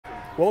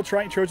Well,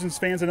 Triton Trojans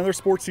fans, another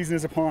sports season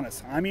is upon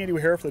us. I'm Andy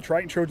O'Hara for the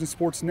Triton Trojans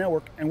Sports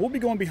Network, and we'll be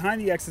going behind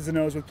the X's and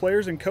O's with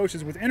players and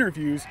coaches with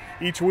interviews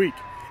each week.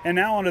 And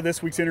now on to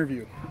this week's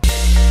interview.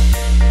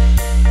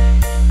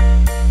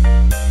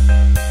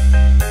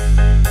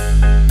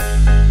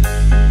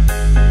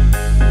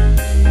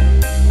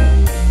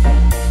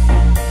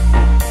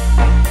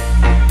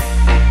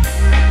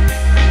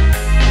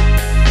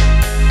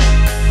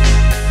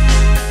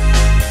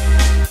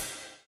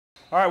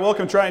 All right,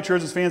 welcome Triton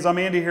Trojans fans. I'm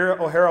Andy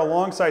O'Hara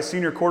alongside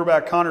senior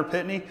quarterback Connor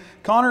Pitney.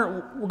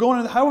 Connor,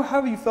 how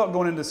have you felt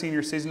going into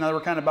senior season? Now that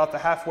we're kind of about the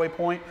halfway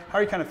point, how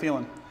are you kind of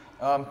feeling?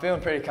 I'm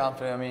feeling pretty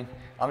confident. I mean,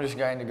 I'm just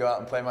going to go out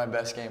and play my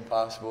best game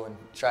possible and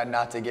try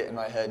not to get in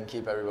my head and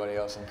keep everybody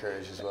else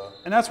encouraged as well.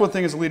 And that's one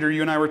thing as a leader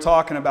you and I were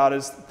talking about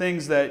is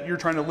things that you're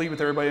trying to lead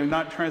with everybody and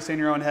not trying to stay in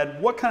your own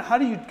head. How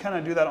do you kind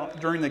of do that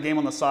during the game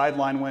on the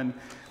sideline when,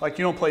 like,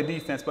 you don't play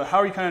defense, but how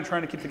are you kind of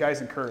trying to keep the guys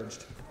encourage?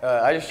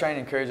 I just try and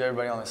encourage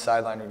everybody on the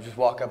sideline to just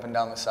walk up and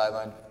down the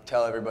sideline,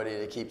 tell everybody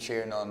to keep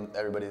cheering on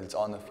everybody that's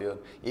on the field.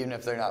 Even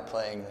if they're not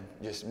playing,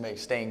 just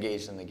stay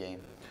engaged in the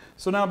game.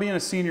 So now being a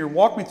senior,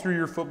 walk me through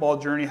your football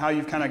journey, how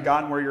you've kind of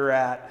gotten where you're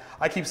at.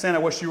 I keep saying I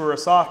wish you were a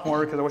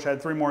sophomore because I wish I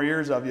had 3 more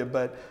years of you,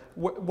 but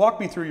walk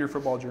me through your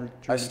football journey.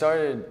 I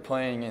started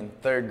playing in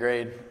 3rd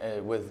grade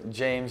with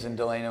James and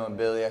Delano and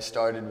Billy. I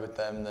started with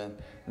them, then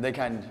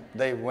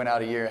they went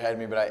out a year ahead of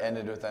me, but I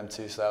ended with them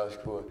too, so that was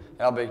cool.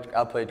 And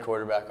I played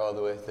quarterback all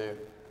the way through.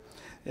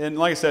 And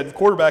like I said,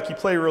 quarterback, you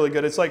play really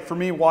good. It's like, for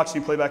me,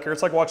 watching you play back here,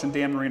 it's like watching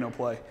Dan Marino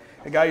play.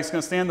 A guy who's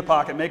going to stand in the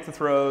pocket, make the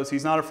throws.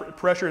 He's not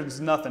pressure is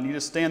nothing. You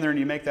just stand there and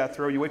you make that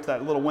throw. You wait for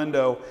that little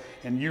window,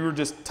 and you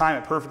just time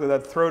it perfectly.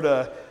 That throw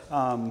to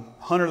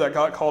Hunter that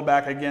got called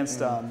back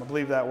against, I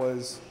believe that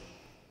was,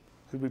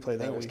 who did we play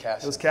that week?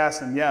 It was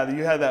Caston. Yeah,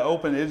 you had that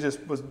open. It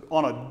just was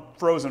on a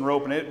frozen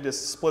rope, and it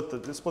just split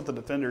the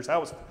defenders. That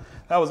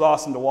was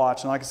awesome to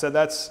watch. And like I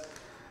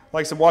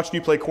said, watching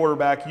you play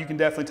quarterback, you can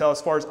definitely tell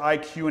as far as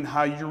IQ and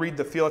how you read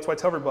the field. That's why I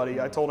tell everybody.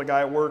 I told a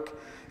guy at work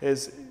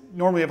is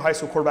normally you have high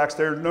school quarterbacks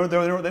there.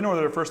 They know where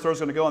their first throw is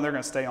going to go, and they're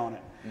going to stay on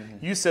it.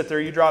 You sit there,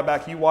 you draw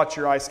back, you watch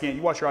your eye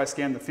scan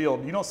the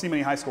field. You don't see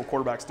many high school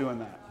quarterbacks doing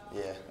that.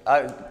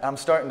 Yeah, I'm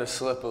starting to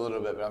slip a little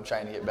bit, but I'm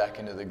trying to get back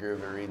into the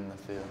groove of reading the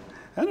field.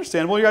 I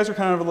understand. Well, you guys are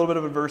kind of a little bit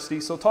of adversity.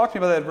 So talk to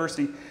me about that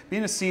adversity.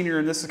 Being a senior,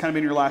 and this has kind of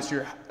been your last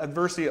year,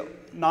 adversity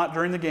not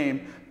during the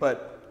game,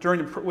 but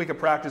during the week of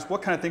practice,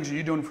 what kind of things are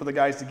you doing for the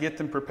guys to get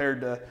them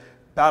prepared to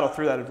battle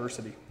through that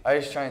adversity? I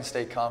just try and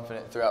stay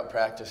confident throughout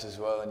practice as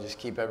well and just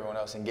keep everyone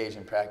else engaged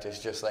in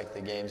practice just like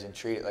the games and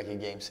treat it like a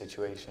game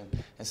situation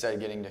instead of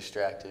getting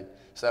distracted.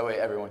 So that way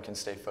everyone can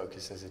stay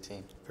focused as a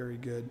team. Very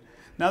good.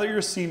 Now that you're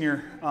a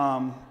senior,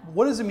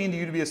 what does it mean to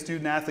you to be a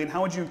student athlete, and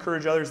how would you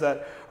encourage others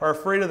that are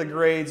afraid of the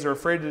grades or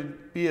afraid to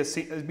be a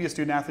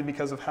student athlete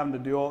because of having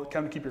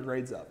to keep your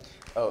grades up?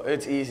 Oh,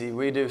 it's easy.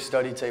 We do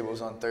study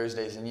tables on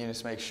Thursdays, and you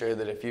just make sure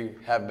that if you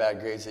have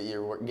bad grades that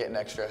you're getting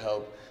extra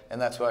help,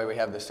 and that's why we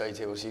have the study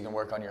table so you can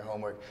work on your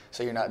homework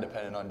so you're not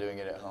dependent on doing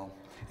it at home.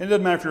 And it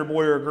doesn't matter if you're a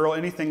boy or a girl,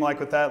 anything like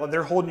with that.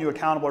 They're holding you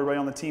accountable, everybody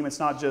on the team. It's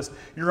not just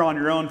you're on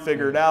your own,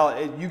 figure it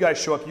out. You guys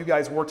show up, you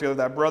guys work together,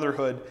 that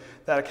brotherhood,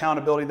 that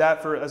accountability,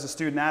 as a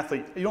student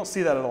athlete. You don't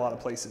see that at a lot of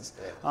places.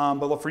 Yeah.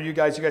 But for you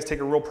guys take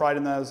a real pride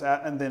in those,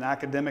 and then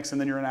academics,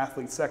 and then you're an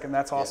athlete second.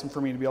 That's awesome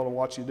for me to be able to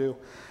watch you do.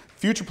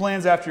 Future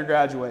plans after you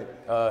graduate?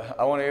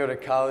 I want to go to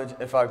college.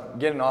 If I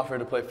get an offer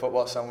to play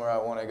football somewhere, I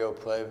want to go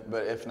play.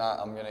 But if not,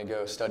 I'm going to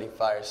go study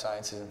fire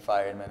sciences and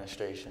fire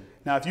administration.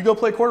 Now, if you go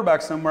play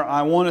quarterback somewhere,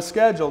 I want a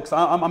schedule because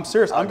I'm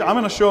serious. I'm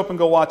going to show up and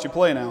go watch you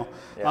play now.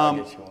 Yeah, I'll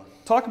get you one.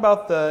 Talk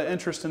about the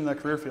interest in the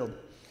career field.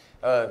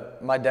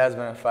 My dad's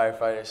been a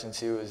firefighter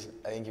since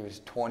I think he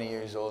was 20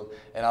 years old,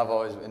 and I've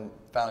always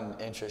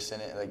found interest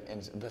in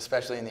it,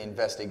 especially in the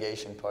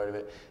investigation part of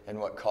it and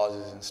what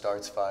causes and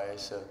starts fires.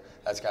 So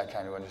that's kind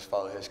of want to just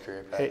follow his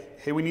career path.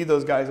 Hey, we need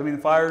those guys. I mean,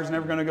 the fire is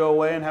never going to go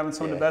away, and having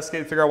someone investigate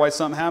and figure out why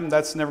something happened,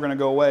 that's never going to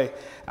go away.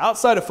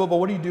 Outside of football,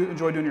 what do you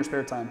enjoy doing in your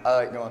spare time? I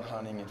like going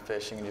hunting and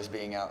fishing and just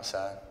being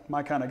outside.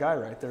 My kind of guy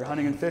right there,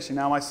 hunting and fishing.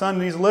 Now, my son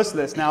needs to listen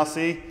to this. Now,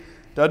 see,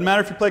 doesn't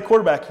matter if you play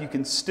quarterback, you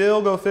can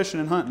still go fishing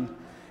and hunting.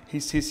 He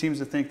seems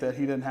to think that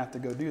he didn't have to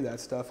go do that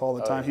stuff all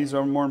the time. He's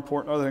more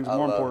important. Other things are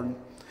more important.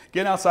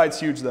 Getting outside's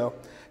huge, though.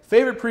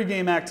 Favorite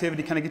pregame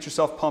activity, kind of get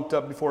yourself pumped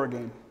up before a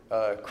game?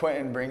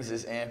 Quentin brings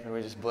his amp and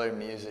we just blare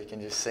music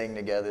and just sing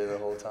together the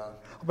whole time.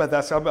 I bet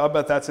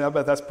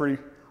that's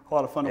pretty a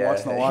lot of fun to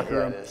watch in the locker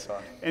room. Yeah, it is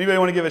fun. Anybody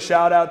want to give a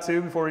shout out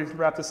to before we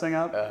wrap this thing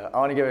up? I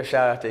want to give a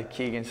shout out to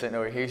Keegan sitting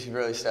over here. He's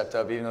really stepped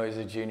up, even though he's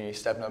a junior. He's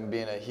stepping up and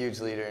being a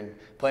huge leader and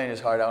playing his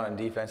heart out on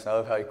defense. And I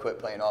love how he quit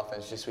playing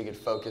offense just so he could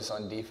focus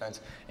on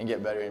defense and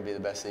get better and be the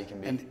best that he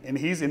can be. And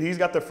he's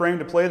got the frame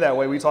to play that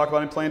way. We talk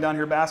about him playing down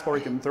here basketball.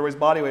 He can throw his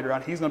body weight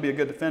around. He's going to be a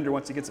good defender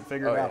once he gets it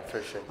figured out.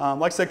 For sure.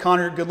 Like I said,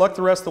 Connor, good luck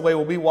the rest of the way.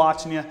 We'll be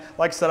watching you.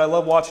 Like I said, I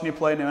love watching you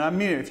play. And I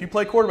mean, if you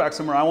play quarterback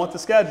somewhere, I want the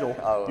schedule.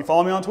 You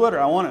follow me on Twitter,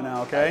 I want it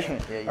now. Okay.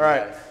 Yeah, all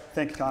right.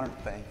 Thank you, Connor.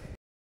 Thank you.